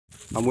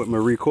I'm with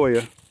Marie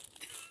Koya.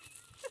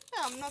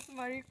 I'm not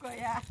Marie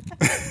Koya.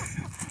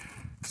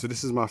 So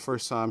this is my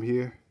first time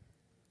here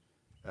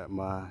at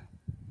my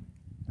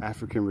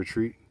African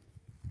retreat.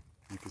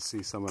 You can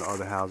see some of the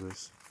other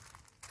houses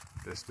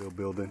they're still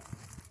building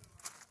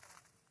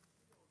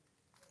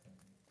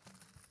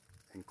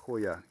in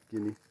Koya,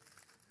 Guinea.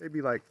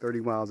 Maybe like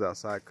 30 miles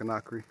outside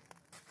Conakry.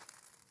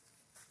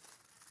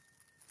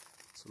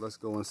 So let's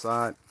go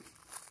inside.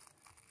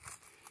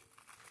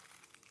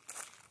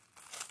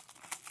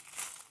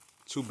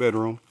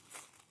 2-bedroom,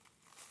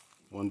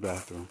 1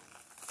 bathroom.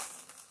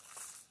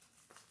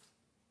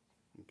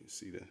 You can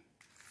see the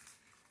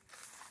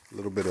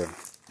little bit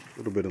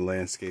of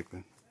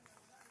landscaping.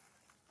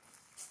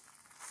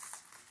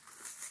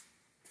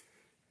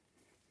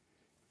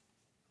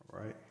 All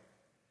right,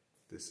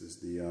 this is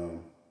the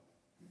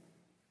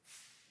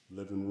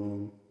living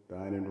room,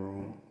 dining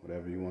room,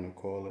 whatever you want to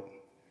call it.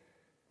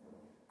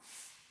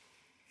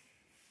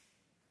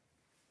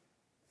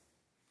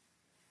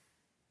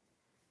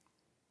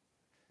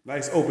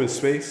 Nice open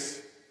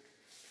space.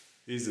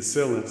 These are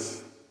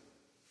ceilings.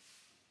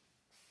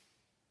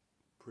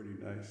 Pretty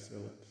nice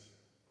ceilings.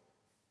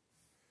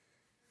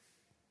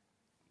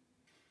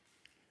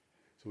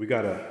 So we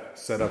gotta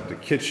set up the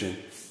kitchen.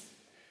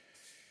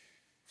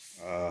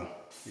 We're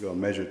gonna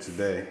measure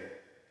today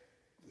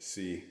to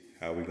see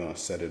how we're gonna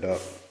set it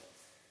up.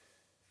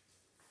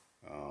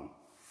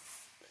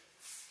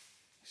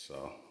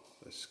 So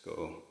let's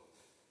go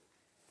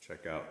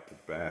check out the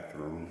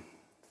bathroom.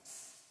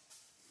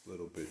 A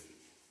little bit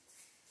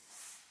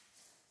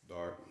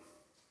dark.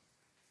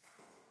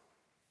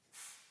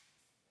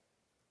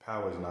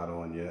 Power's not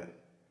on yet.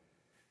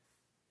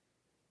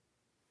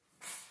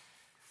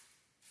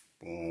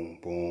 Boom,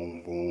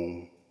 boom,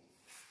 boom.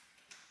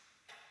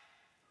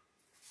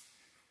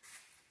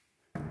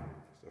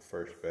 It's the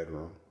first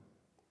bedroom.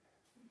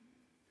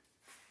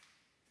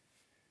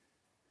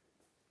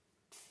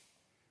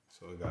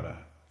 So we gotta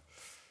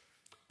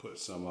put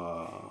some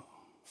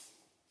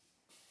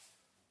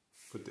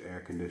put the air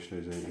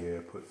conditioners in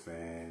here, put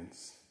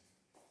fans.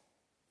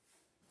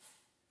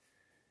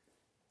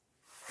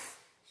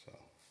 So,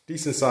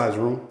 decent sized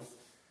room.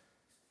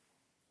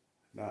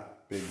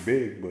 Not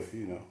big, but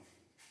you know,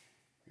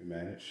 we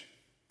manage.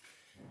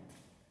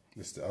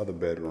 This is the other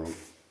bedroom.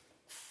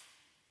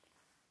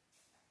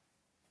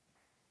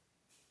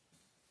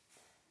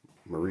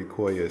 Marie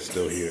Koya is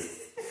still here.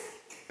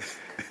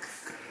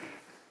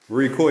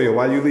 Marie Koya,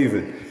 why you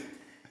leaving?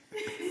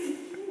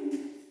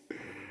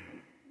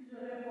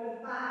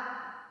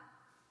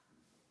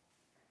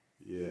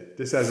 Yeah,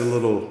 this has a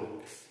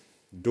little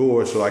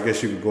door, so I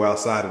guess you could go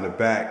outside in the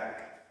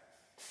back.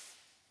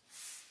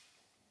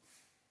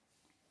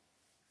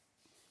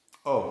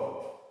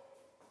 Oh,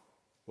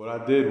 what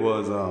I did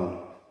was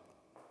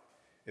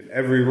in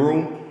every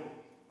room,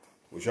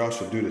 which y'all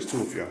should do this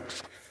too if y'all.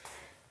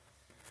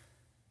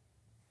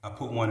 I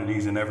put one of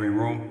these in every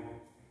room.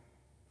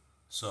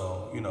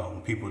 So, you know,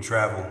 when people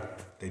travel,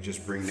 they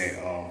just bring their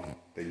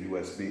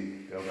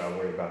USB. They don't gotta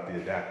worry about the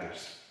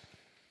adapters.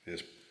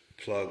 Just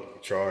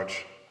plug,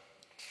 charge.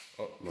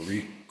 Oh,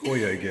 Marie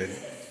Koya again.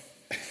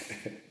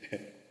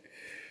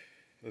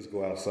 Let's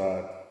go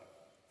outside.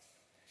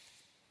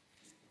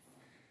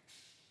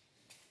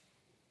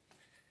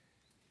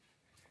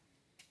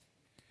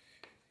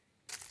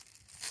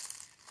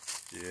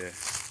 Yeah.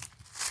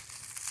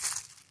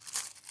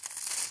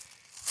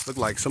 Look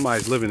like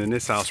somebody's living in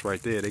this house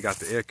right there. They got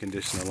the air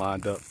conditioner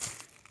lined up.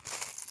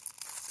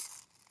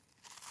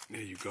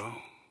 There you go.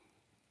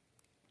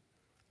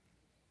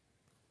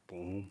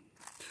 Boom.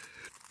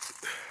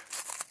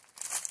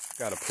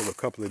 Gotta pull a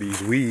couple of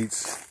these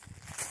weeds.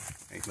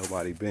 Ain't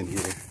nobody been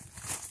here.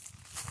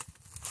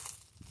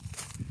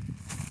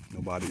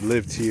 Nobody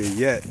lived here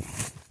yet.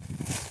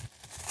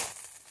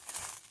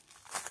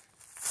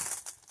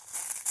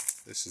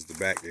 This is the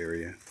back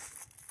area.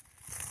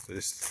 So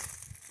this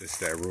is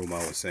that room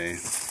I was saying.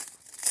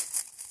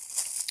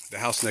 The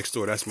house next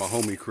door, that's my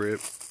homie crib.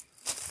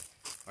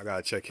 I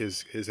gotta check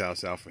his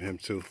house out for him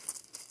too.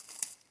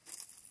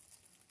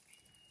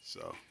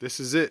 So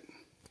this is it.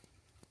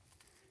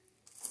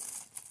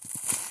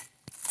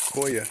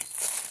 Koya,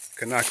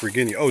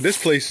 Conakry-Guinea. Oh,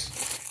 this place,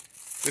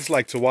 it's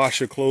like to wash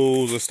your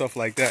clothes or stuff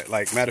like that.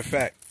 Like, matter of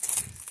fact,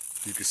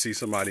 you can see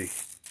somebody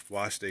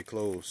wash their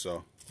clothes.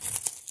 So,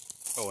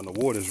 oh, and the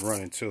water's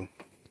running too.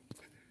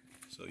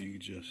 So you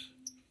just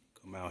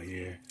come out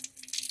here,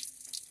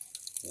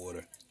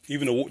 water.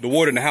 Even the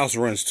water in the house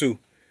runs too.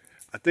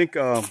 I think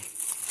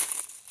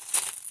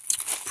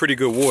pretty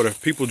good water.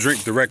 People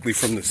drink directly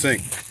from the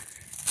sink.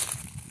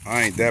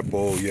 I ain't that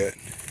bold yet,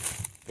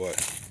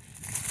 but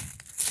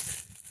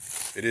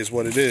it is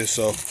what it is.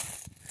 So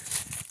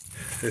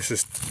this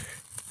is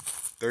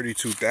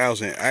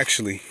 32,000.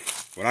 Actually,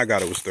 when I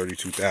got it was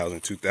 32,000,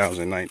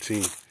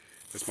 2019.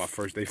 That's my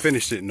first. They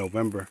finished it in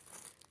November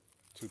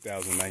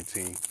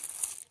 2019,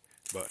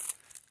 but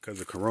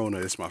because of Corona,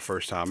 it's my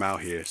first time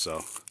out here.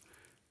 So,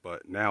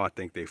 but now I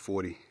think they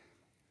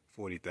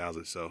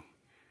 40,000. So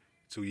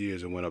 2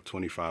 years it went up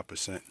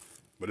 25%.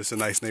 But it's a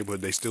nice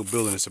neighborhood. They still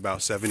building. It's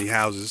about 70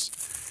 houses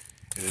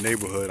in the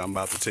neighborhood. I'm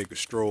about to take a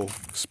stroll,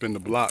 spin the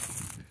block,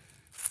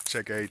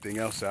 check everything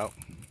else out.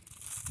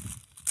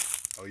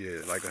 Oh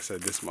yeah, like I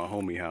said, this is my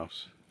homie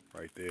house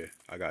right there.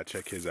 I gotta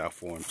check his out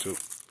for him too.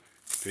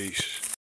 Peace.